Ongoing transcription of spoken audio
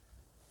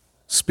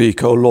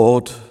Speak, O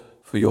Lord,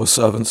 for your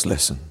servants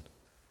listen.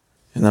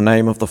 In the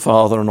name of the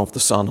Father, and of the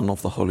Son, and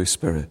of the Holy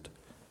Spirit.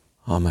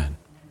 Amen.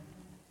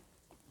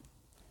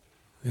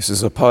 This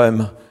is a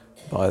poem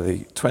by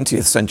the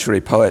 20th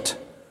century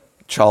poet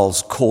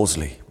Charles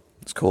Causley.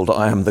 It's called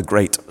I Am the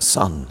Great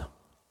Sun.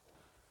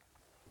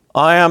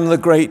 I am the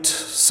great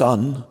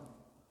sun,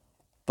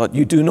 but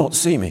you do not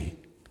see me.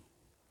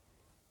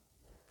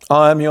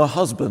 I am your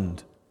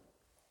husband,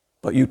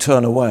 but you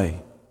turn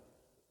away.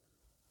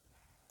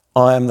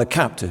 I am the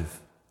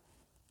captive,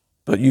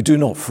 but you do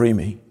not free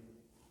me.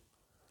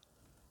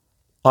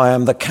 I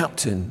am the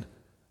captain,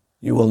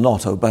 you will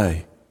not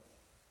obey.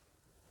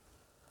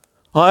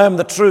 I am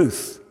the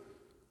truth,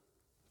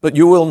 but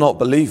you will not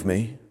believe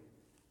me.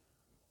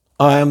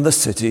 I am the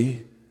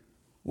city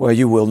where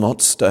you will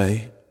not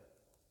stay.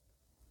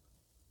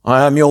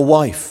 I am your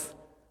wife,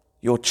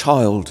 your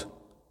child,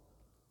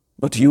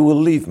 but you will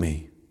leave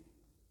me.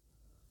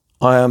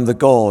 I am the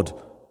God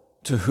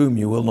to whom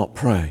you will not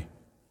pray.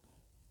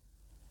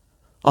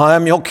 I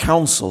am your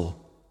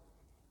counsel,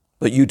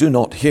 but you do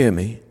not hear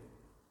me.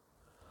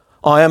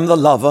 I am the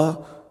lover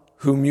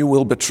whom you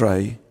will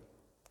betray.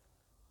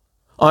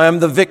 I am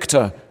the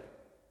victor,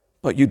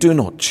 but you do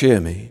not cheer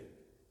me.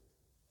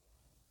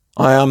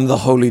 I am the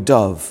holy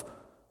dove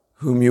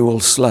whom you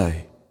will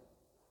slay.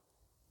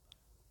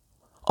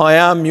 I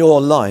am your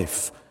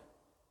life,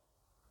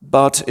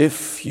 but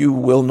if you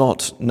will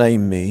not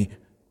name me,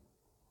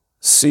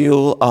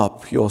 seal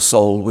up your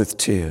soul with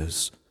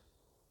tears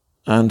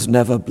and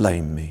never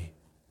blame me.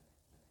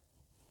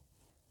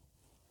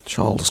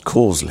 Charles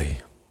Causley.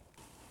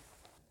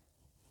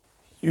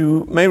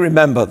 You may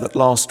remember that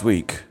last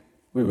week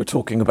we were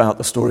talking about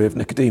the story of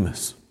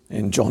Nicodemus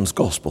in John's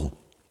Gospel.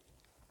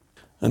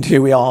 And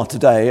here we are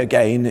today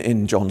again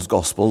in John's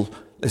Gospel,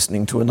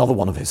 listening to another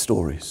one of his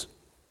stories.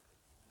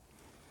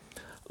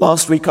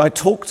 Last week I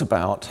talked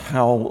about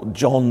how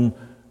John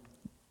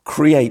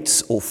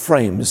creates or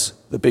frames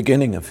the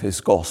beginning of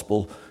his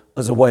Gospel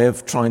as a way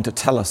of trying to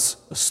tell us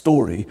a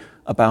story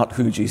about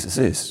who Jesus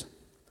is.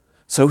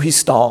 So he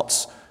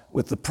starts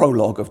with the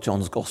prologue of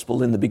John's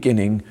Gospel. In the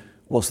beginning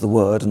was the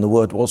Word, and the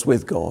Word was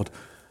with God.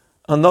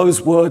 And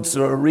those words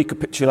are a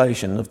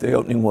recapitulation of the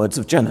opening words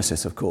of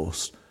Genesis, of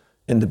course.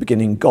 In the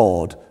beginning,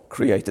 God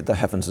created the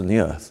heavens and the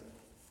earth.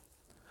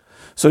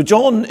 So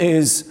John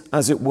is,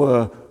 as it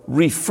were,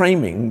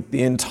 reframing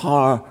the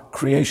entire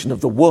creation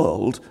of the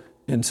world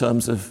in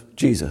terms of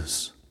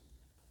Jesus.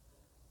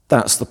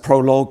 That's the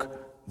prologue.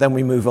 Then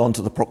we move on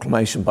to the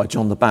proclamation by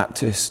John the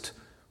Baptist.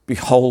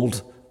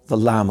 Behold the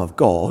Lamb of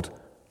God.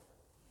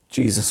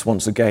 Jesus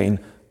once again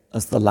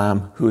as the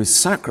Lamb who is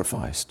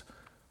sacrificed.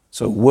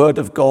 So Word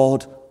of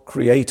God,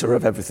 creator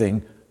of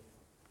everything,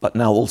 but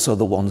now also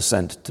the one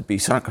sent to be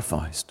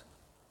sacrificed.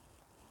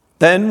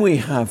 Then we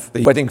have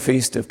the wedding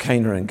feast of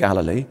Cana in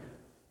Galilee.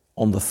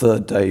 On the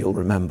third day, you'll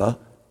remember,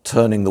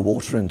 turning the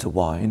water into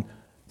wine,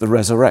 the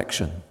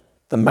resurrection,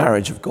 the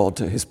marriage of God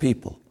to his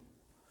people.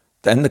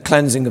 Then the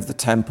cleansing of the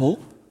temple,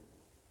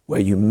 where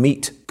you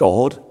meet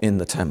God in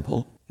the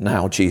temple,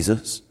 now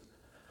Jesus.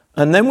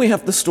 And then we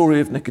have the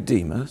story of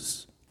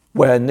Nicodemus,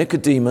 where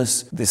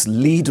Nicodemus, this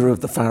leader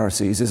of the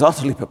Pharisees, is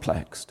utterly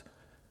perplexed.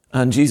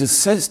 And Jesus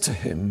says to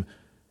him,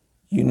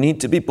 you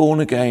need to be born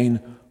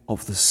again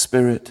of the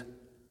Spirit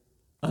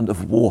and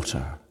of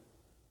water,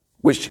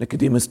 which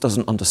Nicodemus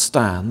doesn't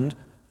understand.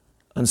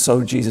 And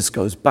so Jesus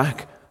goes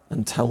back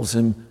and tells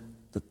him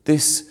that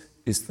this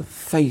is the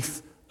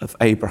faith of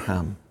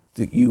Abraham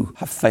that you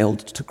have failed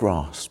to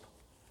grasp.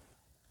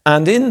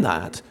 And in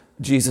that,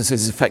 Jesus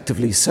is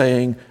effectively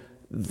saying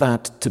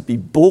that to be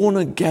born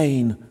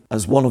again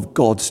as one of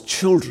God's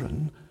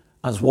children,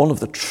 as one of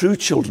the true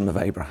children of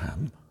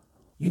Abraham,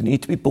 you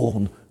need to be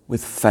born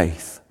with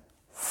faith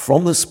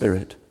from the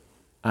Spirit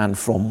and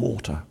from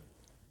water.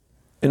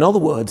 In other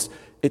words,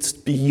 it's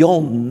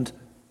beyond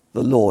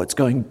the law. It's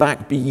going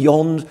back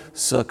beyond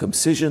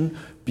circumcision,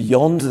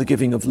 beyond the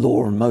giving of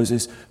law and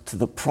Moses, to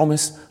the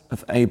promise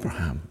of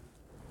Abraham.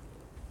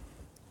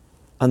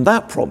 And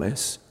that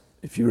promise,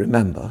 if you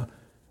remember,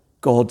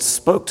 God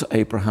spoke to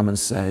Abraham and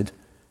said,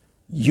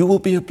 you will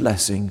be a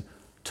blessing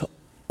to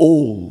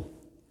all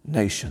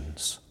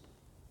nations.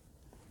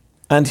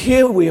 And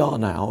here we are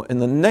now in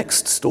the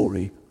next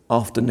story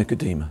after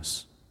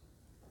Nicodemus.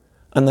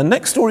 And the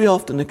next story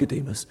after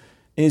Nicodemus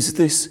is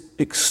this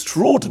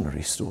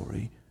extraordinary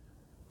story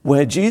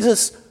where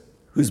Jesus,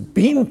 who's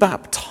been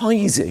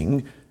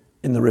baptizing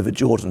in the River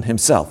Jordan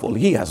himself, well,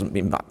 he hasn't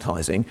been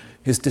baptizing,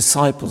 his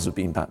disciples have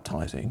been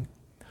baptizing,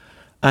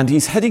 and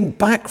he's heading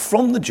back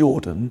from the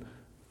Jordan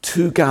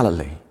to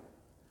Galilee.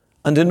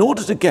 And in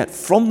order to get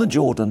from the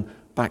Jordan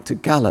back to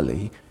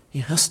Galilee, he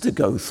has to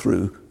go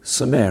through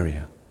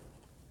Samaria.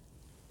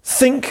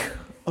 Think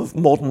of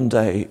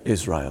modern-day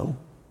Israel.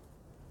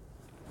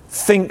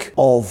 Think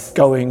of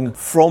going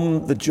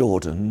from the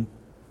Jordan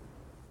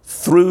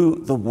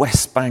through the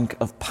West Bank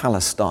of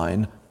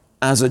Palestine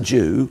as a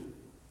Jew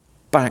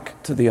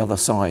back to the other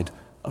side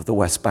of the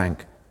West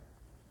Bank.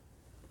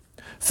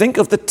 Think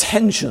of the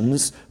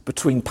tensions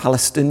between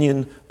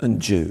Palestinian and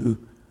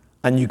Jew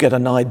and you get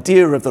an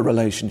idea of the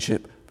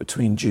relationship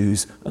between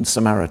Jews and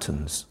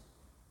Samaritans.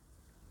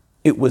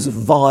 It was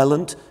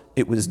violent,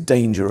 it was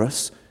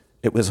dangerous,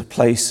 it was a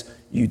place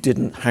you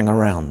didn't hang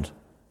around.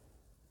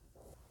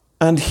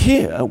 And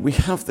here we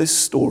have this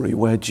story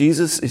where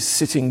Jesus is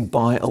sitting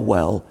by a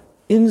well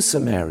in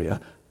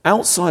Samaria,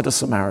 outside a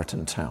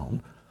Samaritan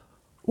town,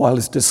 while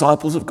his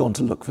disciples have gone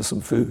to look for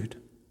some food.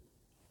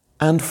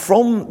 And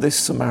from this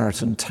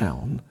Samaritan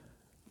town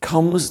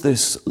comes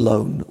this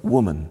lone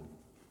woman.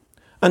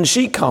 And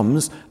she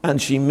comes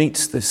and she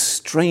meets this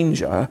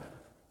stranger,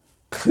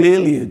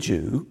 clearly a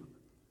Jew,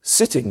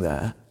 sitting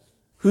there,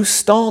 who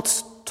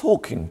starts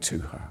talking to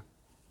her.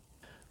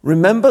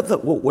 Remember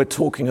that what we're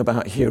talking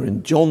about here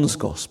in John's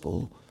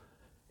Gospel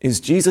is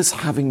Jesus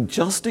having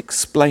just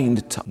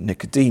explained to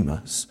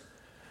Nicodemus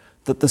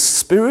that the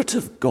Spirit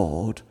of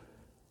God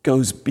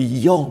goes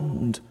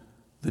beyond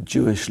the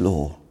Jewish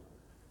law.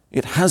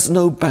 It has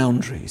no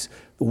boundaries.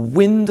 The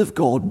wind of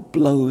God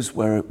blows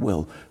where it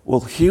will.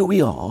 Well, here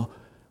we are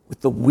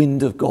with the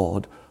wind of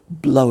God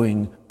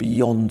blowing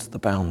beyond the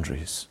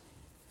boundaries.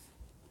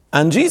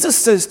 And Jesus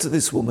says to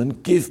this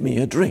woman, "Give me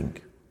a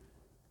drink."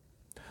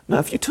 Now,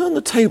 if you turn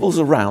the tables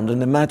around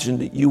and imagine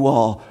that you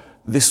are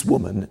this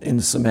woman in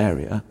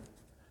Samaria,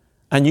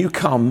 and you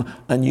come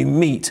and you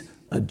meet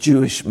a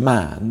Jewish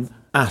man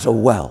at a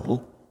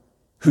well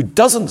who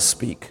doesn't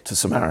speak to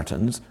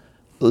Samaritans,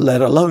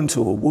 let alone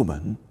to a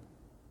woman,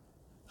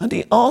 and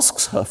he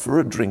asks her for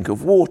a drink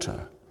of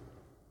water.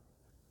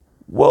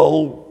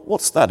 Well,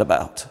 what's that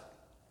about?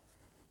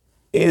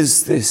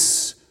 Is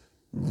this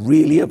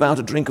really about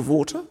a drink of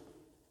water?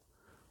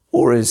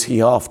 Or is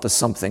he after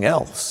something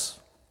else?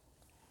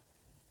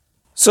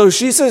 So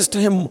she says to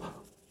him,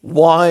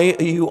 "Why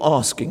are you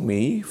asking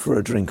me for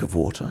a drink of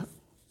water?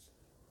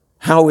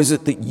 How is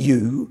it that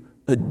you,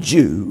 a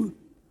Jew,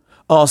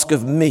 ask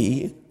of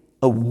me,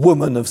 a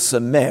woman of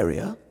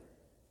Samaria,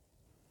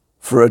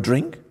 for a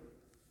drink?"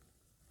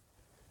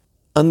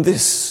 And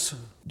this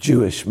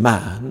Jewish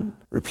man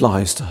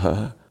replies to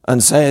her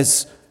and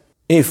says,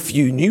 "If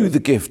you knew the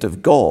gift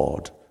of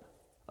God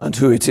and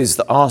who it is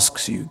that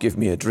asks you, 'Give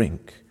me a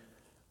drink,'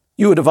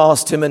 you would have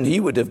asked him and he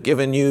would have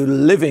given you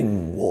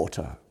living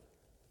water."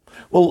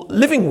 Well,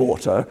 living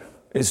water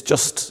is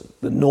just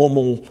the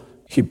normal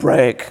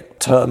Hebraic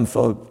term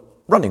for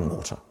running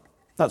water.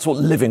 That's what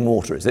living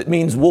water is. It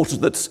means water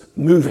that's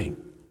moving,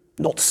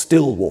 not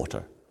still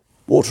water.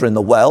 Water in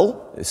the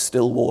well is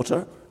still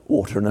water.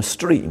 Water in a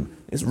stream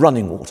is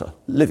running water,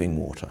 living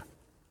water.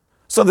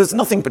 So there's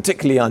nothing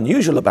particularly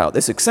unusual about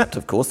this, except,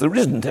 of course, there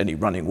isn't any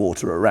running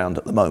water around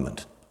at the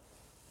moment.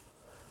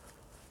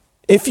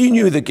 If you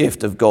knew the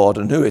gift of God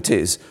and who it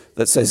is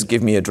that says,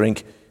 "Give me a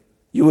drink,"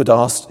 you would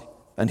ask,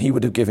 and he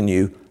would have given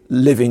you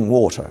living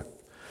water.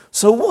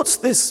 So what's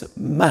this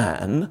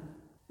man,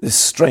 this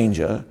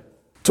stranger,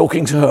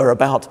 talking to her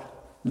about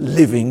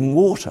living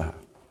water,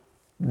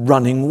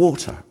 running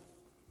water?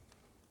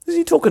 Is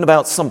he talking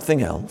about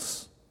something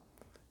else?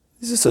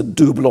 Is this a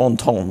double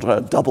entendre,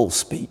 a double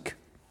speak?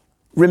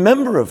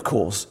 Remember, of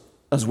course,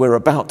 as we're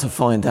about to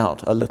find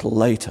out a little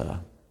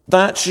later,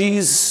 that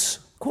she's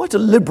quite a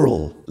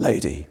liberal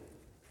lady.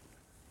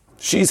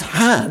 She's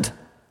had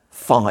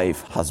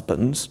 5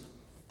 husbands,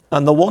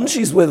 and the one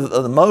she's with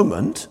at the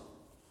moment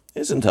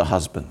isn't her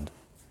husband.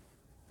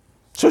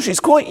 So she's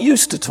quite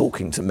used to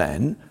talking to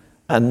men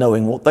and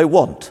knowing what they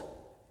want.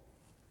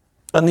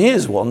 And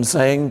here's one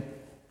saying,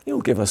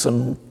 "You'll give us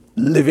some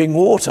living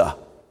water."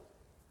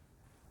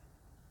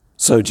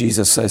 So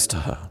Jesus says to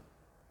her,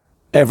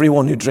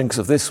 "Everyone who drinks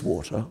of this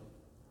water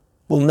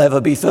will never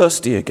be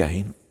thirsty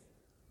again.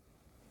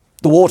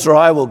 The water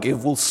I will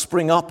give will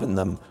spring up in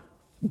them,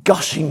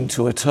 gushing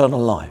to eternal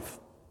life."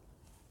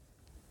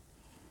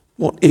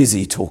 What is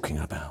he talking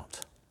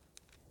about?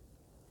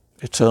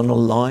 Eternal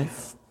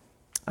life,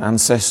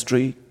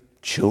 ancestry,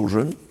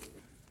 children?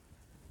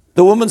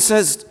 The woman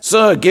says,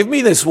 "Sir, give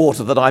me this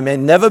water that I may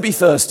never be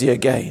thirsty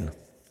again.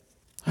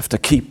 I have to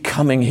keep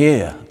coming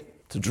here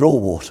to draw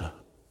water."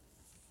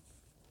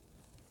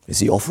 Is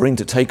he offering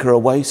to take her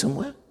away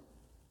somewhere?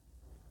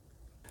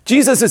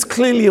 Jesus is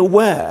clearly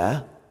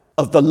aware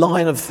of the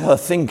line of her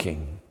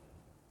thinking,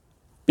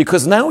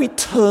 because now he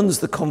turns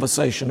the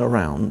conversation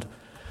around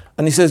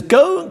and he says,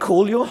 "Go and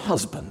call your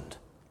husband."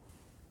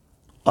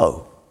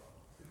 Oh,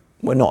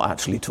 we're not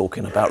actually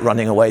talking about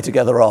running away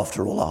together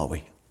after all, are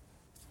we?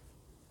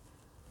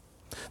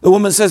 The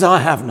woman says, "I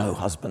have no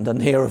husband."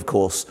 And here, of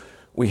course,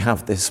 we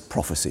have this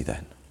prophecy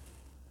then.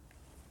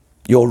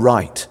 You're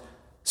right,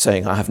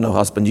 saying, "I have no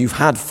husband." You've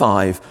had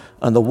 5,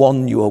 and the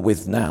one you are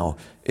with now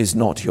is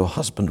not your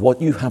husband.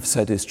 What you have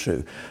said is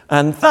true.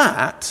 And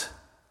that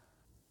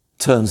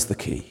turns the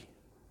key.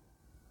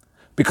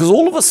 Because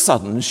all of a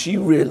sudden she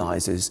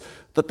realizes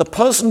that the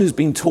person who's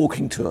been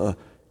talking to her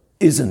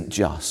isn't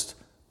just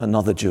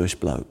another Jewish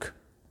bloke,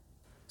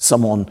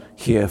 someone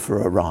here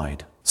for a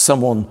ride,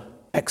 someone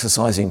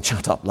exercising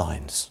chat-up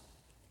lines.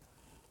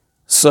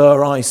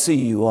 "Sir, I see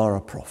you are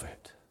a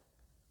prophet."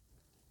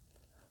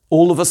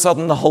 All of a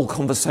sudden the whole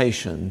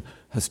conversation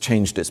has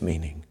changed its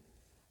meaning.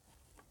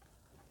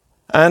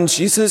 And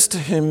she says to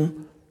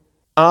him,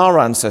 our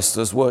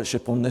ancestors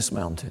worship on this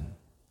mountain,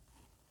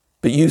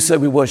 but you say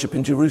we worship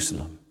in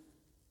Jerusalem.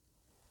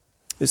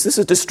 Is this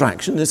a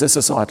distraction? Is this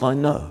a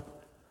sideline? No.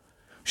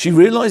 She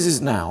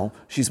realizes now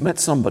she's met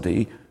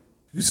somebody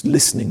who's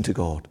listening to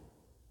God.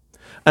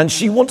 And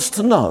she wants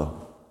to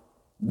know,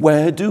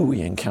 where do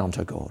we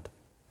encounter God?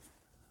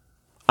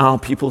 Our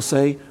people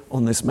say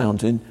on this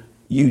mountain,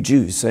 you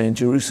Jews say in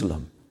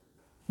Jerusalem.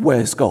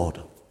 Where's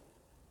God?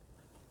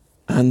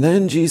 And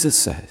then Jesus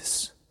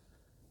says,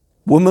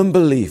 woman,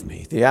 believe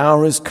me, the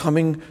hour is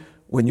coming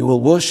when you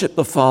will worship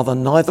the Father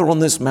neither on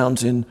this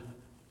mountain,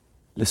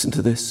 listen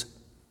to this,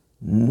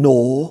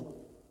 nor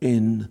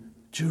in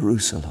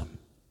Jerusalem.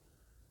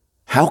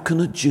 How can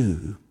a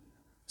Jew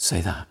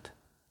say that?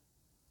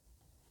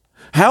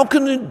 How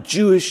can a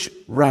Jewish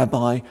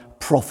rabbi,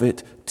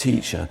 prophet,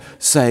 teacher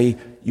say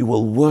you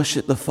will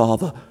worship the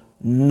Father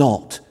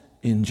not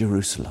in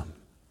Jerusalem?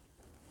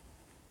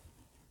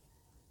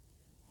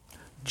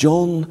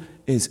 John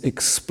is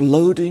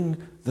exploding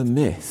the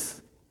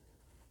myth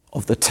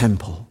of the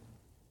temple.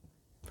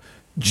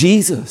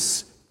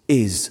 Jesus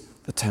is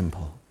the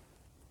temple.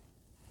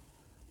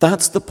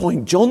 That's the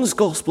point. John's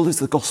gospel is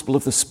the gospel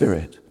of the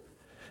Spirit.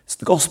 It's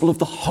the gospel of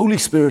the Holy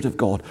Spirit of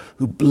God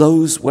who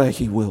blows where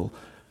he will.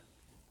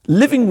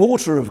 Living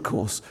water, of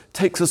course,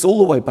 takes us all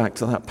the way back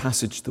to that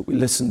passage that we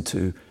listened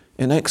to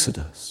in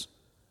Exodus,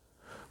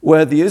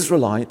 where the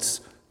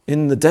Israelites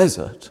in the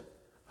desert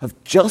have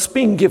just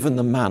been given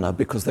the manna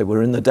because they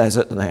were in the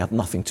desert and they had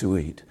nothing to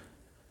eat.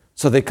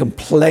 So they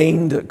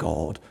complained at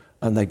God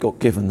and they got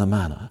given the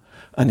manna.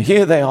 And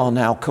here they are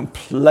now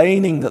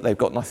complaining that they've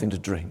got nothing to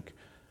drink.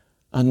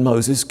 And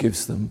Moses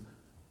gives them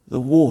the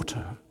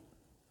water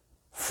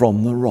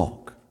from the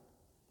rock.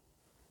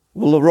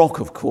 Well, the rock,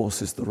 of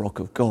course, is the rock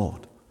of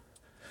God.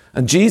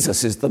 And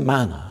Jesus is the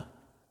manna,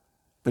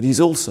 but he's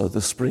also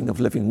the spring of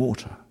living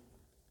water.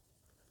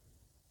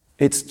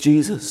 It's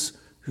Jesus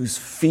who's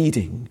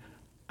feeding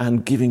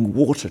and giving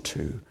water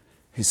to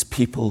his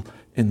people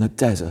in the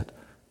desert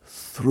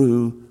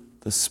through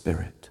the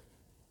Spirit.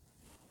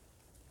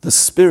 The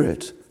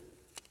Spirit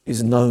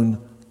is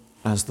known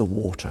as the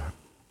water.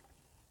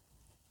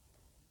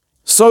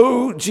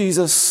 So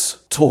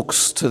Jesus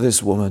talks to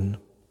this woman,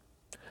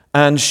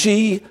 and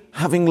she,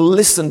 having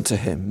listened to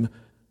him,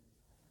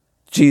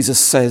 Jesus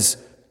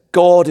says,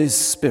 God is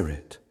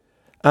spirit,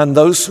 and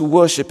those who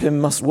worship him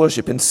must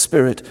worship in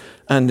spirit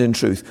and in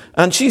truth.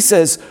 And she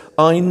says,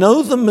 I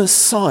know the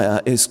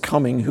Messiah is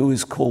coming who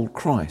is called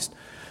Christ.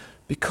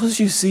 Because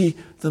you see,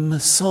 the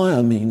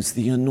Messiah means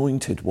the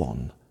anointed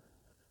one,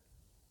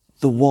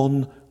 the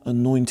one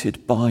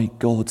anointed by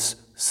God's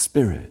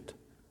Spirit.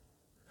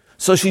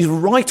 So she's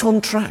right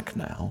on track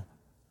now.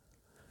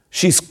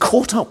 She's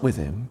caught up with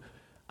him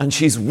and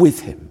she's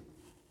with him.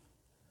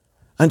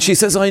 And she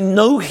says, I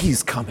know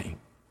he's coming.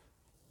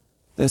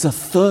 There's a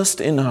thirst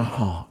in her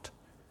heart.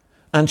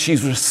 And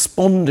she's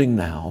responding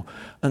now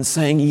and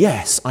saying,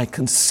 yes, I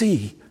can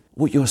see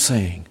what you're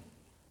saying.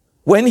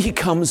 When he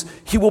comes,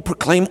 he will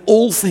proclaim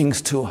all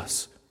things to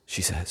us,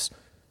 she says.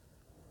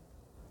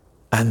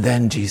 And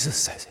then Jesus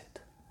says it.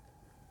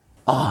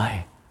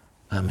 I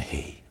am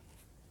he.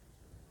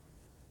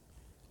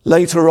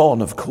 Later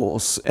on, of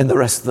course, in the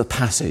rest of the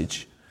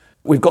passage,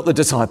 we've got the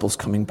disciples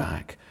coming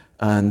back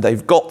and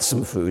they've got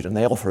some food and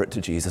they offer it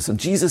to Jesus. And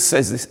Jesus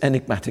says this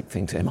enigmatic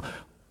thing to him,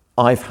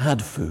 I've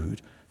had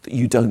food that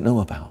you don't know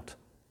about.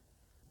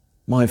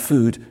 My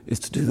food is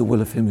to do the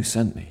will of him who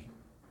sent me.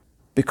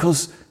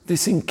 Because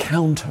this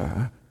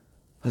encounter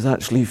has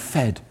actually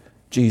fed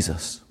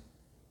Jesus.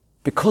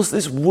 Because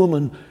this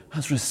woman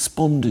has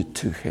responded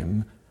to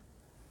him,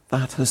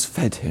 that has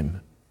fed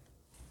him.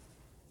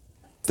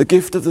 The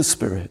gift of the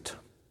Spirit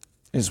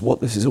is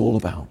what this is all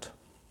about.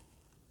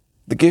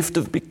 The gift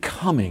of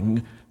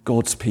becoming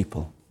God's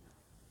people.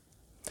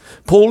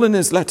 Paul, in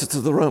his letter to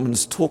the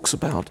Romans, talks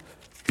about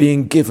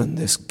being given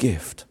this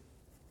gift.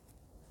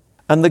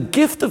 And the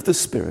gift of the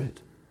Spirit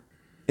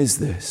is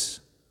this,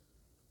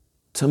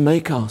 to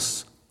make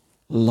us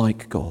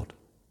like God.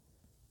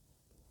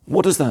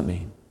 What does that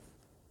mean?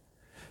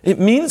 It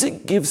means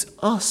it gives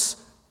us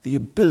the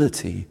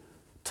ability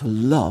to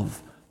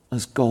love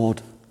as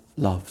God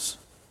loves.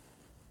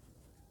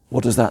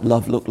 What does that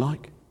love look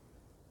like?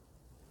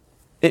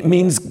 It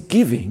means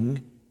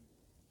giving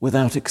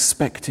without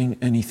expecting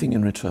anything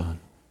in return.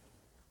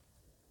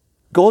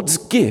 God's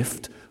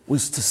gift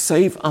was to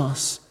save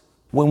us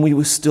when we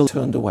were still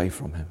turned away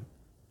from him.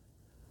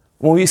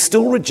 When we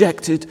still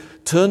rejected,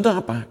 turned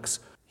our backs,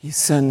 he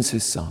sends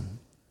his Son.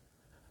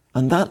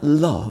 And that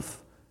love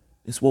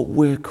is what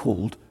we're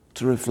called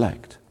to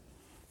reflect.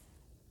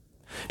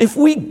 If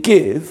we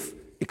give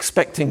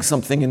expecting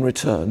something in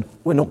return,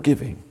 we're not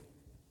giving.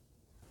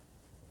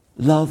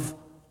 Love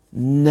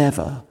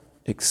never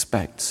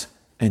expects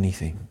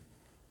anything.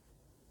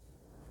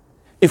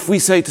 If we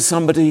say to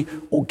somebody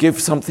or give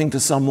something to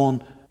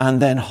someone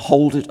and then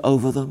hold it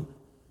over them,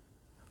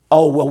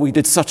 oh, well, we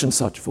did such and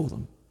such for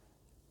them.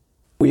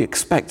 We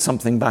expect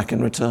something back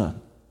in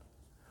return.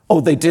 Oh,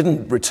 they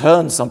didn't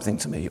return something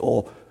to me,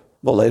 or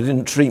Well, they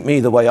didn't treat me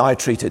the way I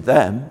treated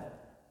them.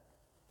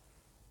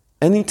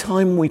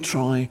 Anytime we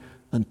try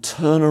and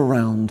turn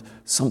around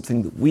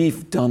something that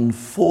we've done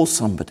for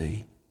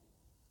somebody,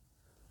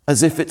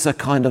 as if it's a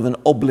kind of an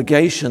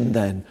obligation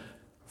then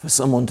for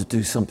someone to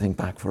do something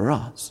back for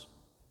us,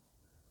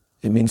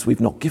 it means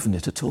we've not given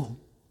it at all.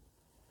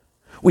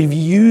 We've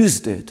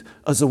used it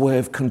as a way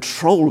of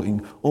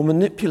controlling or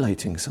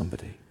manipulating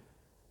somebody.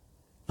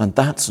 And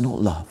that's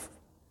not love.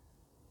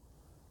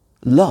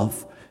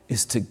 Love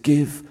is to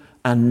give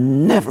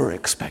and never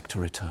expect a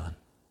return.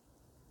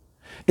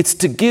 It's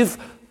to give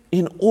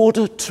in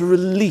order to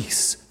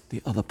release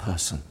the other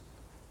person.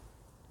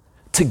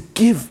 To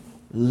give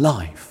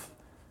life.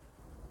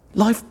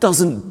 Life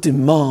doesn't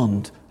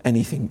demand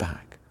anything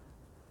back.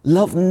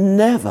 Love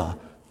never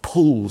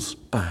pulls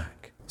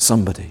back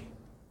somebody.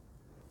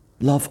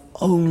 Love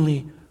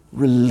only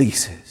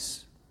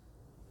releases.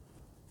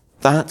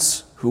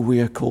 That's who we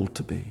are called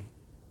to be.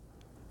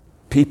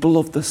 People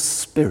of the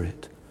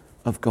Spirit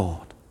of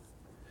God.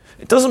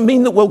 It doesn't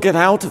mean that we'll get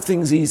out of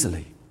things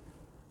easily.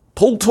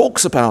 Paul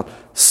talks about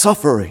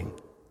suffering.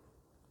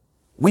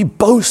 We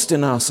boast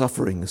in our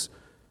sufferings,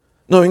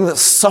 knowing that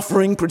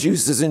suffering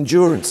produces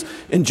endurance.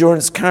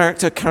 Endurance,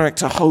 character,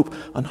 character, hope.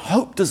 And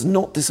hope does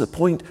not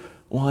disappoint.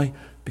 Why?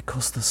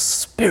 Because the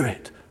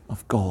Spirit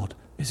of God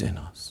is in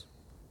us.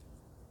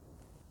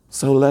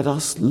 So let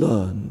us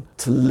learn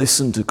to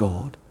listen to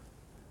God,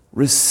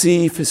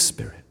 receive His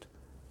Spirit,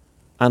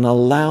 and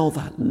allow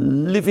that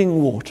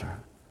living water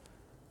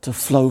to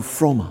flow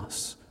from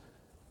us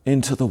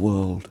into the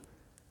world,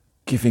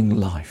 giving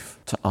life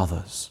to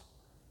others,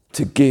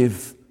 to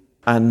give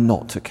and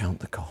not to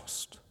count the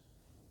cost.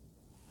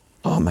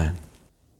 Amen.